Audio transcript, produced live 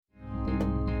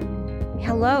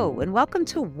Hello, and welcome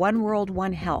to One World,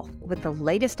 One Health, with the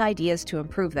latest ideas to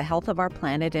improve the health of our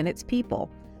planet and its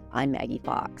people. I'm Maggie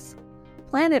Fox.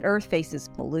 Planet Earth faces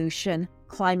pollution,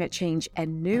 climate change,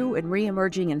 and new and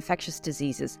re-emerging infectious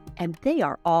diseases, and they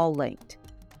are all linked.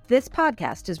 This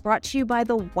podcast is brought to you by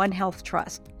the One Health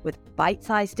Trust, with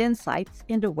bite-sized insights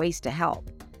into ways to help.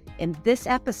 In this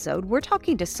episode, we're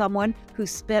talking to someone who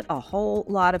spent a whole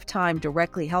lot of time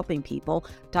directly helping people,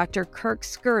 Dr. Kirk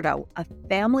Skirdo, a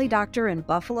family doctor in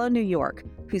Buffalo, New York,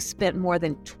 who spent more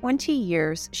than 20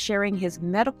 years sharing his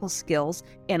medical skills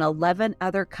in 11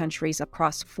 other countries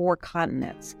across 4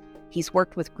 continents. He's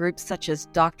worked with groups such as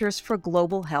Doctors for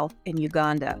Global Health in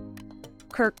Uganda.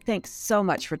 Kirk, thanks so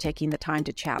much for taking the time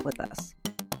to chat with us.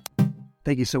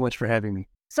 Thank you so much for having me.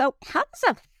 So how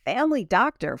does a family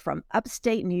doctor from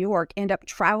upstate New York end up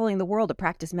traveling the world to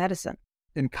practice medicine?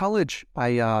 In college,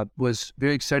 I was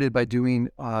very excited by doing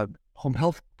home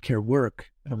health care work.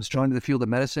 I was drawn to the field of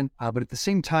medicine, but at the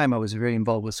same time, I was very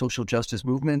involved with social justice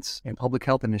movements and public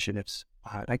health initiatives.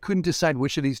 I couldn't decide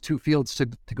which of these 2 fields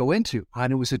to go into,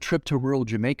 and it was a trip to rural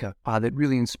Jamaica that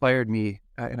really inspired me,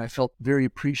 and I felt very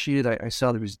appreciated. I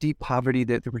saw there was deep poverty,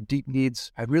 that there were deep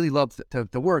needs. I really loved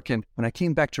the work, and when I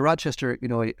came back to Rochester,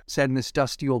 I sat in this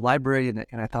dusty old library, and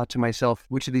I thought to myself,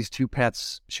 which of these 2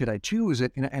 paths should I choose?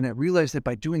 And I realized that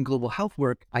by doing global health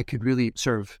work, I could really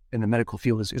serve in the medical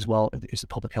field as well as the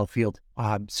public health field.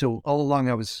 So all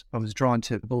along, I was drawn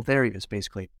to both areas,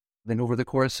 basically. Then over the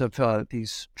course of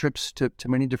these trips to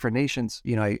many different nations,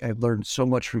 I learned so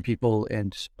much from people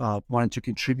and wanted to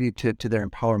contribute to their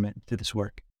empowerment to this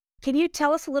work. Can you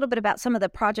tell us a little bit about some of the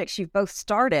projects you've both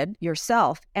started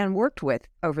yourself and worked with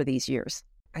over these years?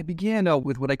 I began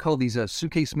with what I call these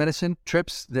Suitcase Medicine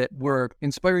trips that were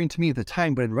inspiring to me at the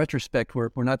time, but in retrospect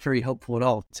were not very helpful at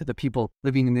all to the people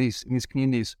living in these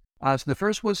communities. So the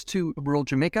first was to rural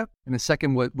Jamaica, and the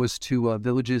second was to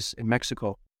villages in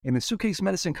Mexico. And the Suitcase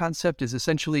Medicine concept is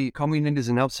essentially coming in as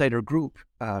an outsider group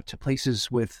to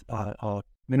places with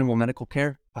minimal medical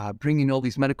care, bringing all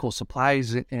these medical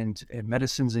supplies and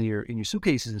medicines in your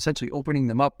suitcases, essentially opening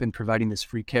them up and providing this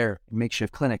free care in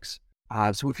makeshift clinics.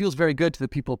 So it feels very good to the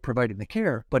people providing the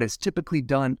care, but it's typically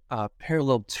done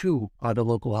parallel to the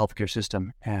local healthcare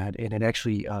system. And it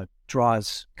actually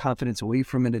draws confidence away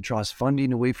from it. It draws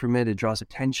funding away from it. It draws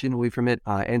attention away from it,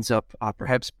 ends up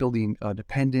perhaps building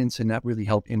dependence and not really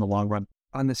help in the long run.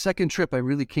 On the second trip, I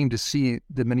really came to see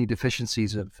the many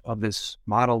deficiencies of this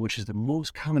model, which is the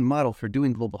most common model for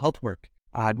doing global health work.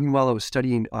 Meanwhile, I was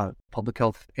studying public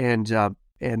health, and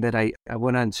then I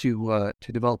went on to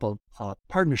develop a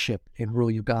partnership in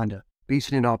rural Uganda,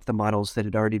 basing it off the models that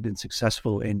had already been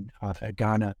successful in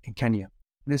Ghana and Kenya.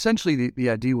 And essentially, the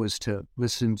idea was to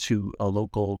listen to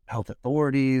local health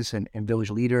authorities and village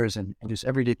leaders and just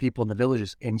everyday people in the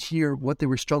villages and hear what they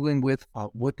were struggling with,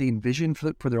 what they envisioned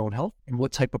for their own health, and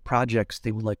what type of projects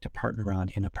they would like to partner on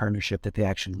in a partnership that they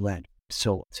actually led.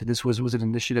 So this was an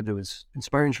initiative that was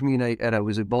inspiring for me, and I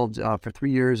was involved for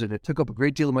 3 years, and it took up a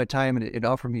great deal of my time, and it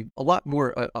offered me a lot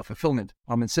more fulfillment.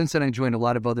 And since then, I joined a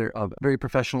lot of other very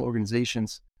professional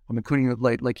organizations, including,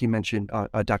 like you mentioned,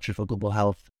 Doctors for Global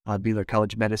Health, Baylor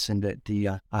College of Medicine,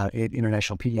 the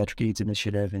International Pediatric AIDS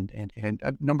Initiative, and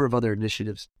a number of other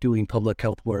initiatives doing public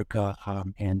health work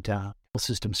and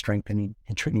system strengthening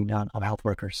and training of health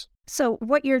workers. So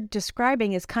what you're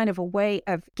describing is kind of a way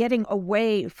of getting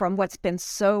away from what's been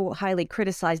so highly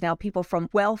criticized now, people from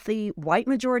wealthy white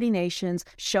majority nations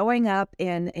showing up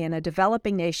in a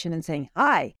developing nation and saying,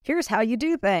 hi, here's how you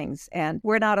do things. And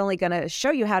we're not only going to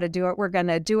show you how to do it, we're going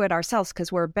to do it ourselves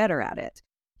because we're better at it.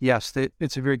 Yes,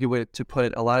 it's a very good way to put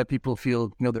it. A lot of people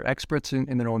feel, they're experts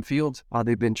in their own field.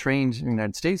 They've been trained in the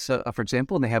United States, for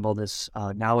example, and they have all this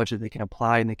knowledge that they can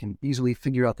apply, and they can easily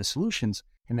figure out the solutions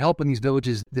and help in these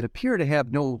villages that appear to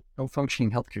have no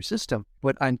functioning healthcare system.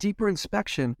 But on deeper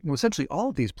inspection, essentially all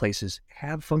of these places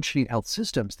have functioning health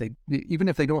systems. They, even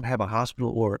if they don't have a hospital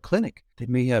or a clinic, they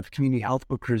may have community health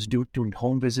workers doing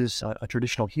home visits,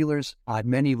 traditional healers.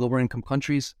 Many lower-income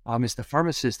countries, it's the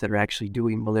pharmacists that are actually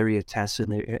doing malaria tests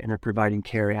and are providing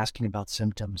care, asking about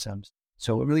symptoms.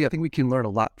 So really, I think we can learn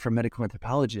a lot from medical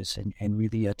anthropologists and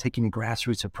really taking a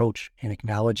grassroots approach and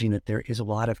acknowledging that there is a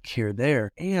lot of care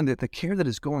there, and that the care that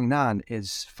is going on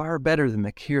is far better than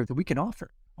the care that we can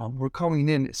offer. We're coming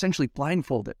in essentially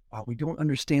blindfolded. We don't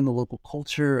understand the local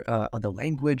culture, the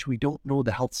language. We don't know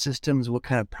the health systems, what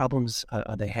kind of problems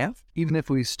they have. Even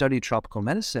if we study tropical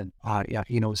medicine,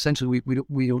 essentially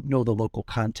we don't know the local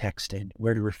context and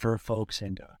where to refer folks,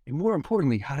 and more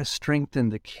importantly, how to strengthen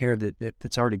the care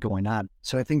that's already going on.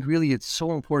 So I think really it's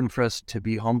so important for us to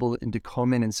be humble and to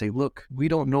come in and say, look, we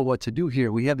don't know what to do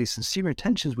here. We have these sincere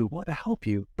intentions. We want to help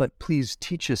you, but please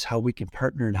teach us how we can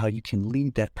partner and how you can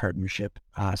lead that partnership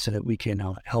so that we can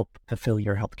help fulfill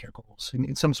your healthcare goals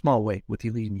in some small way with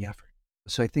you leading the effort.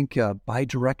 So I think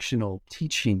bi-directional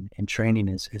teaching and training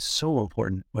is so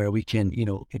important, where we can,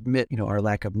 admit, our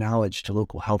lack of knowledge to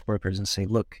local health workers and say,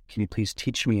 look, can you please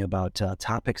teach me about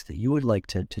topics that you would like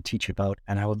to teach about?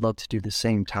 And I would love to do the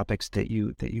same topics that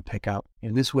you pick out.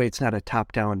 And this way, it's not a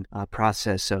top-down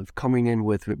process of coming in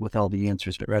with all the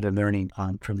answers, but rather learning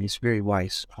from these very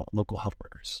wise local health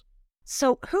workers.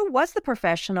 So who was the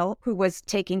professional who was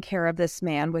taking care of this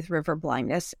man with river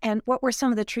blindness, and what were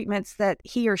some of the treatments that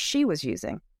he or she was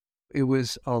using? It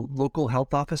was a local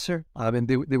health officer, and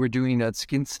they were doing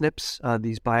skin snips,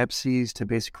 these biopsies to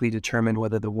basically determine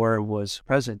whether the worm was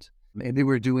present. And they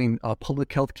were doing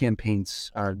public health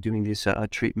campaigns, doing these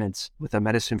treatments with a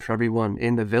medicine for everyone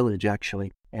in the village,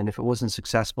 actually. And if it wasn't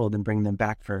successful, then bring them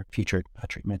back for future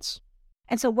treatments.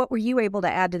 And so what were you able to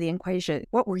add to the equation?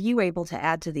 What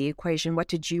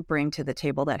did you bring to the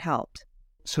table that helped?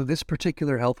 So this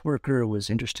particular health worker was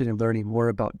interested in learning more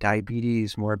about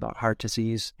diabetes, more about heart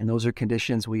disease, and those are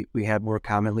conditions we have more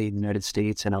commonly in the United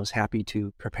States, and I was happy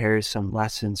to prepare some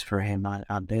lessons for him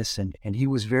on this, and he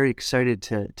was very excited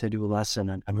to do a lesson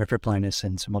on river blindness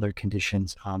and some other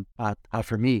conditions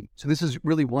for me. So this is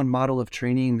really one model of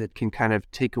training that can kind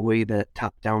of take away the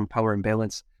top-down power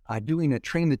imbalance. Doing a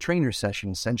train-the-trainer session,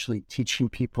 essentially teaching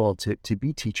people to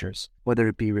be teachers, whether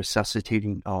it be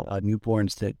resuscitating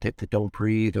newborns that don't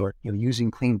breathe, or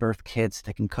using clean birth kits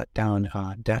that can cut down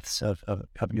deaths of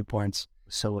newborns.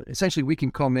 So essentially, we can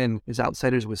come in as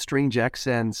outsiders with strange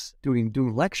accents,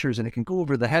 doing lectures, and it can go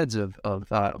over the heads of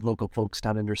local folks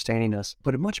not understanding us.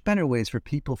 But a much better way is for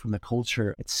people from the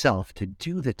culture itself to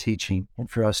do the teaching, and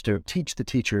for us to teach the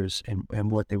teachers and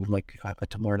what they would like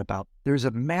to learn about. There's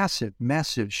a massive,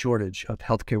 massive shortage of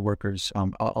healthcare workers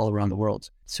all around the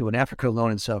world. So in Africa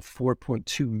alone, it's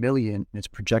 4.2 million, and it's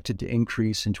projected to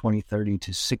increase in 2030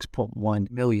 to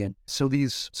 6.1 million. So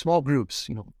these small groups,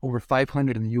 over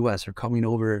 500 in the U.S., are coming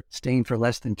over, staying for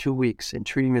less than 2 weeks, and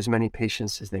treating as many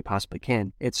patients as they possibly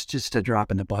can. It's just a drop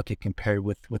in the bucket compared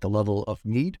with the level of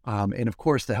need. And of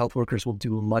course, the health workers will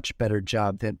do a much better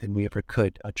job than we ever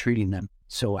could treating them.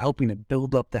 So helping to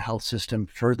build up the health system,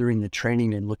 furthering the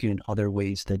training, and looking at other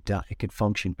ways that it could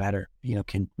function better,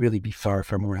 can really be far,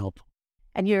 far more helpful.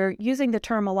 And you're using the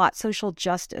term a lot, social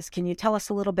justice. Can you tell us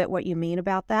a little bit what you mean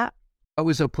about that? I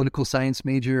was a political science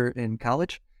major in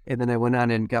college, and then I went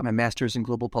on and got my master's in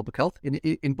global public health.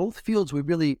 In both fields, we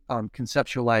really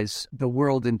conceptualize the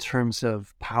world in terms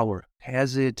of power.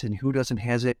 Has it, and who doesn't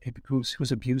has it,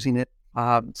 who's abusing it.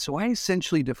 So I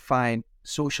essentially define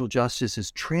social justice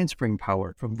is transferring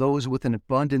power from those with an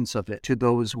abundance of it to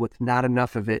those with not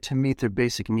enough of it to meet their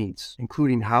basic needs,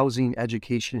 including housing,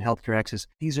 education, and healthcare access.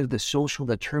 These are the social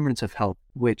determinants of health,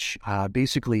 which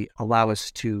basically allow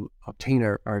us to obtain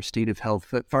our state of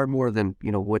health far more than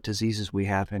what diseases we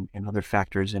have and other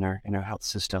factors in our health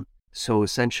system. So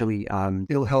essentially,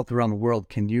 ill health around the world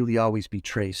can nearly always be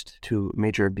traced to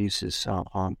major abuses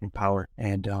in power.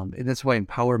 And that's why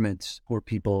empowerment for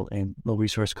people in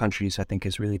low-resource countries, I think,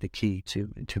 is really the key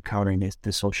to countering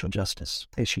the social justice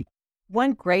issue.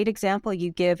 One great example you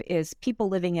give is people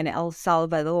living in El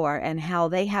Salvador and how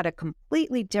they had a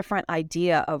completely different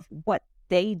idea of what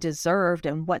they deserved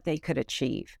and what they could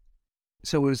achieve.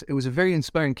 So it was a very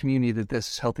inspiring community that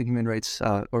this Health and Human Rights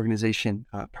organization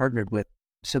partnered with.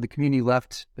 So the community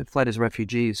fled as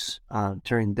refugees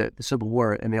during the Civil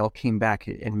War, and they all came back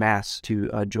en masse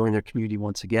to join their community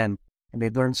once again. And they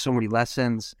learned so many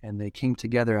lessons, and they came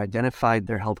together, identified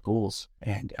their health goals,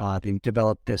 and they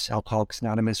developed this Alcoholics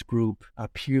Anonymous group, a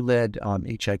peer-led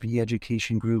HIV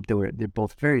education group. They're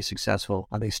both very successful.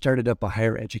 They started up a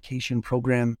higher education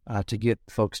program to get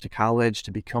folks to college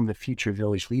to become the future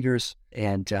village leaders,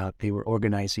 and they were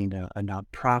organizing a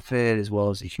nonprofit as well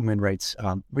as a human rights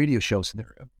radio show. So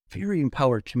they're a very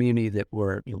empowered community that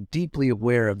were deeply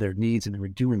aware of their needs, and they were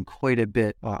doing quite a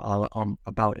bit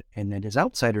about it. And then as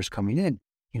outsiders coming in,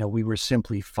 we were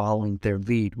simply following their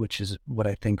lead, which is what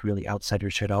I think really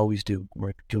outsiders should always do.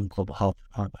 We're doing global health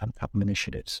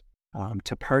initiatives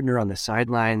to partner on the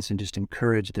sidelines and just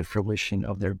encourage the fruition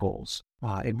of their goals.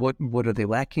 And what are they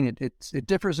lacking? It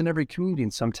differs in every community,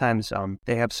 and sometimes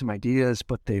they have some ideas,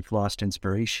 but they've lost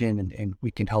inspiration, and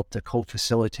we can help to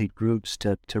co-facilitate groups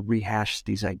to rehash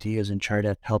these ideas and try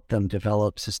to help them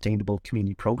develop sustainable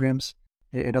community programs.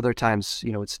 And other times,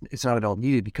 it's not at all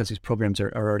needed because these programs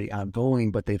are already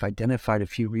ongoing, but they've identified a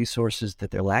few resources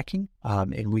that they're lacking.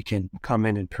 And we can come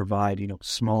in and provide,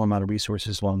 small amount of resources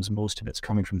as long as most of it's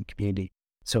coming from the community.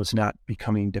 So it's not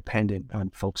becoming dependent on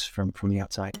folks from the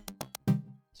outside.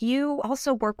 You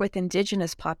also work with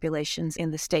indigenous populations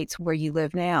in the states where you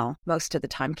live now most of the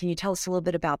time. Can you tell us a little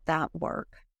bit about that work?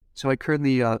 So I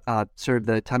currently serve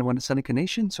the Tonawanda Seneca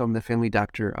Nation, so I'm the family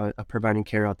doctor providing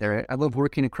care out there. I love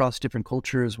working across different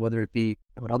cultures, whether it be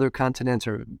on other continents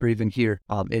or even here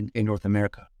in North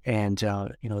America. And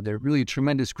they're really a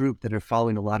tremendous group that are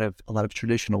following a lot of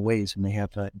traditional ways, and they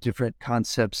have different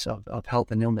concepts of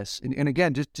health and illness. And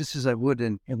again, just as I would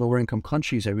in lower income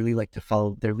countries, I really like to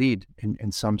follow their lead.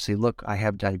 And some say, look, I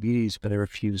have diabetes, but I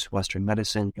refuse Western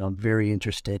medicine. I'm very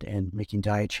interested in making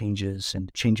diet changes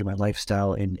and changing my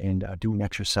lifestyle and doing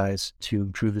exercise to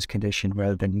improve this condition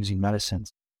rather than using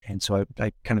medicines. And so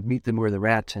I kind of meet them where they're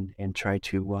at and try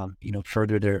to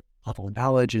further their level of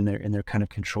knowledge and their kind of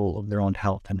control of their own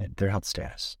health and their health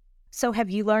status. So have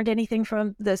you learned anything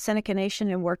from the Seneca Nation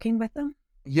in working with them?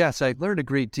 Yes, I've learned a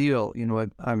great deal.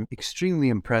 I'm extremely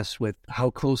impressed with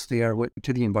how close they are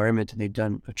to the environment, and they've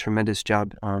done a tremendous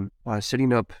job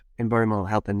setting up environmental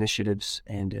health initiatives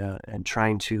and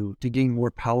trying to gain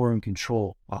more power and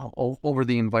control over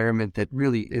the environment that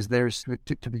really is theirs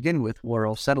to begin with. We're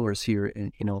all settlers here,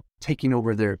 and taking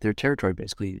over their territory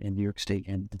basically in New York State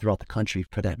and throughout the country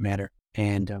for that matter.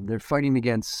 And they're fighting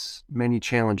against many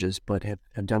challenges, but have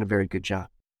done a very good job.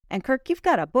 And Kirk, you've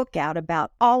got a book out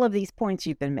about all of these points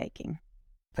you've been making.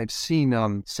 I've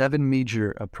seen 7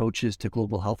 major approaches to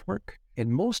global health work.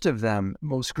 And most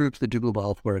groups that do global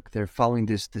health work, they're following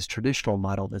this traditional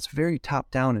model that's very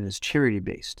top-down and is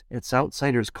charity-based. It's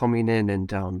outsiders coming in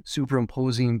and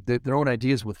superimposing their own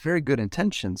ideas with very good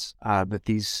intentions. But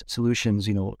these solutions,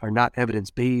 are not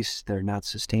evidence-based. They're not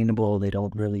sustainable. They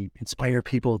don't really inspire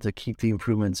people to keep the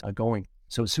improvements going.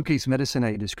 So Suitcase Medicine,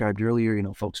 I described earlier,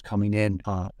 folks coming in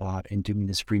and doing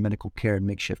this free medical care and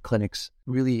makeshift clinics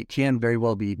really can very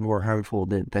well be more harmful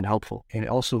than helpful. And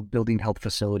also building health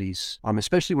facilities,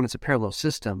 especially when it's a parallel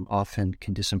system, often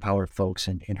can disempower folks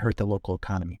and hurt the local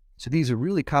economy. So these are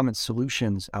really common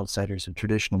solutions outsiders have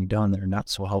traditionally done that are not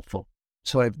so helpful.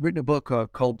 So I've written a book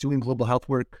called Doing Global Health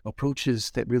Work,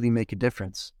 Approaches That Really Make a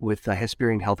Difference with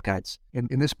Hesperian Health Guides. And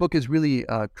this book is really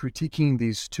critiquing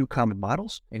these 2 common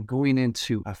models and going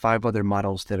into 5 other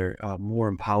models that are more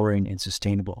empowering and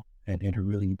sustainable and are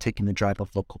really taking the drive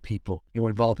of local people.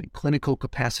 Involving clinical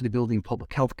capacity building,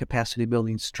 public health capacity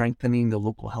building, strengthening the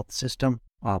local health system,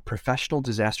 professional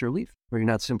disaster relief, where you're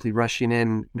not simply rushing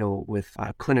in, with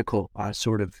clinical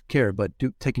sort of care, but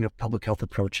taking a public health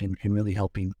approach and really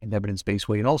helping in an evidence-based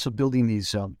way, and also building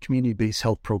these community-based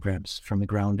health programs from the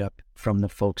ground up from the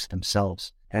folks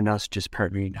themselves, and us just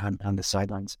partnering on the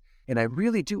sidelines. And I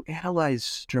really do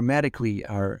analyze dramatically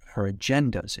our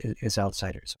agendas as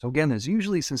outsiders. So again, there's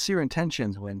usually sincere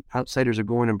intentions when outsiders are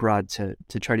going abroad to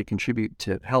try to contribute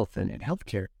to health and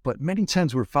healthcare. But many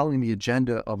times we're following the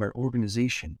agenda of our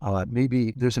organization.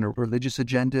 Maybe there's a religious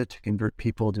agenda to convert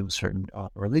people to a certain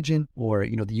religion, or,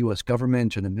 the U.S.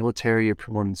 government or the military are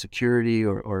promoting security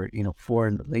or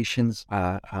foreign relations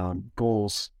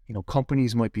goals.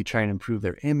 Companies might be trying to improve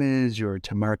their image or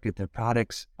to market their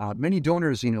products. Many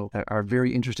donors, are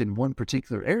very interested in one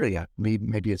particular area.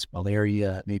 Maybe it's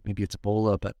malaria, maybe it's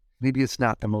Ebola, but maybe it's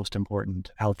not the most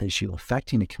important health issue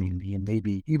affecting a community. And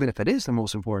maybe even if it is the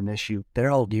most important issue,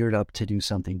 they're all geared up to do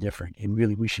something different. And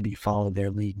really, we should be following their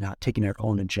lead, not taking our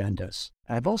own agendas.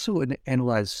 I've also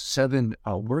analyzed 7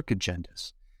 work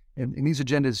agendas. And these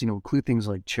agendas, include things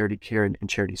like charity care and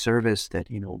charity service that,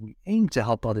 we aim to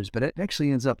help others, but it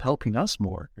actually ends up helping us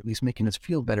more, or at least making us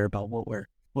feel better about what we're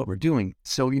doing.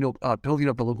 So, building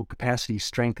up the local capacity,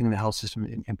 strengthening the health system,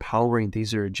 and empowering,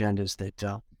 these are agendas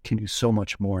that can do so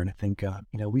much more. And I think,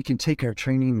 we can take our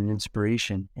training and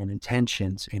inspiration and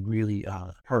intentions and really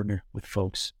partner with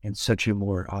folks in such a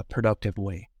more productive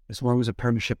way, as long as a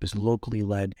partnership is locally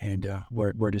led and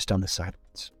we're just on the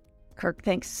sidelines. Kirk,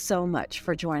 thanks so much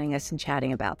for joining us and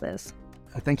chatting about this.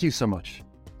 Thank you so much.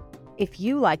 If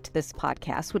you liked this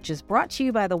podcast, which is brought to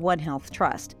you by the One Health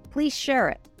Trust, please share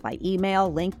it by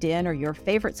email, LinkedIn, or your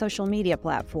favorite social media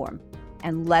platform.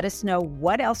 And let us know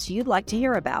what else you'd like to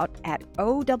hear about at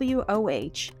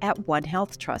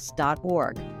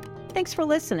owh@onehealthtrust.org. Thanks for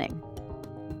listening.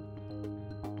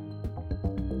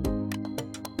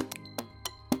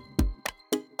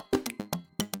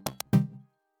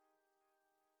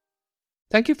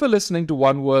 Thank you for listening to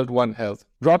One World, One Health,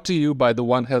 brought to you by the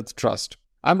One Health Trust.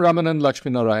 I'm Ramanan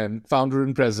Lakshminarayan, founder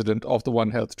and president of the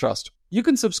One Health Trust. You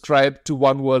can subscribe to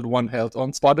One World, One Health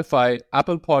on Spotify,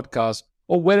 Apple Podcasts,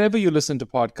 or wherever you listen to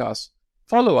podcasts.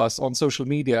 Follow us on social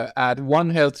media at One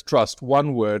Health Trust,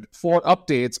 one word, for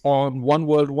updates on One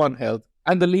World, One Health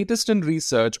and the latest in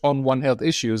research on One Health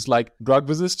issues like drug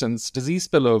resistance, disease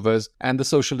spillovers, and the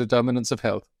social determinants of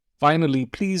health. Finally,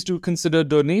 please do consider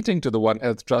donating to the One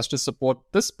Health Trust to support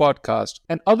this podcast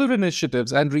and other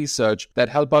initiatives and research that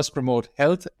help us promote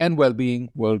health and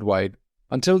well-being worldwide.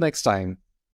 Until next time.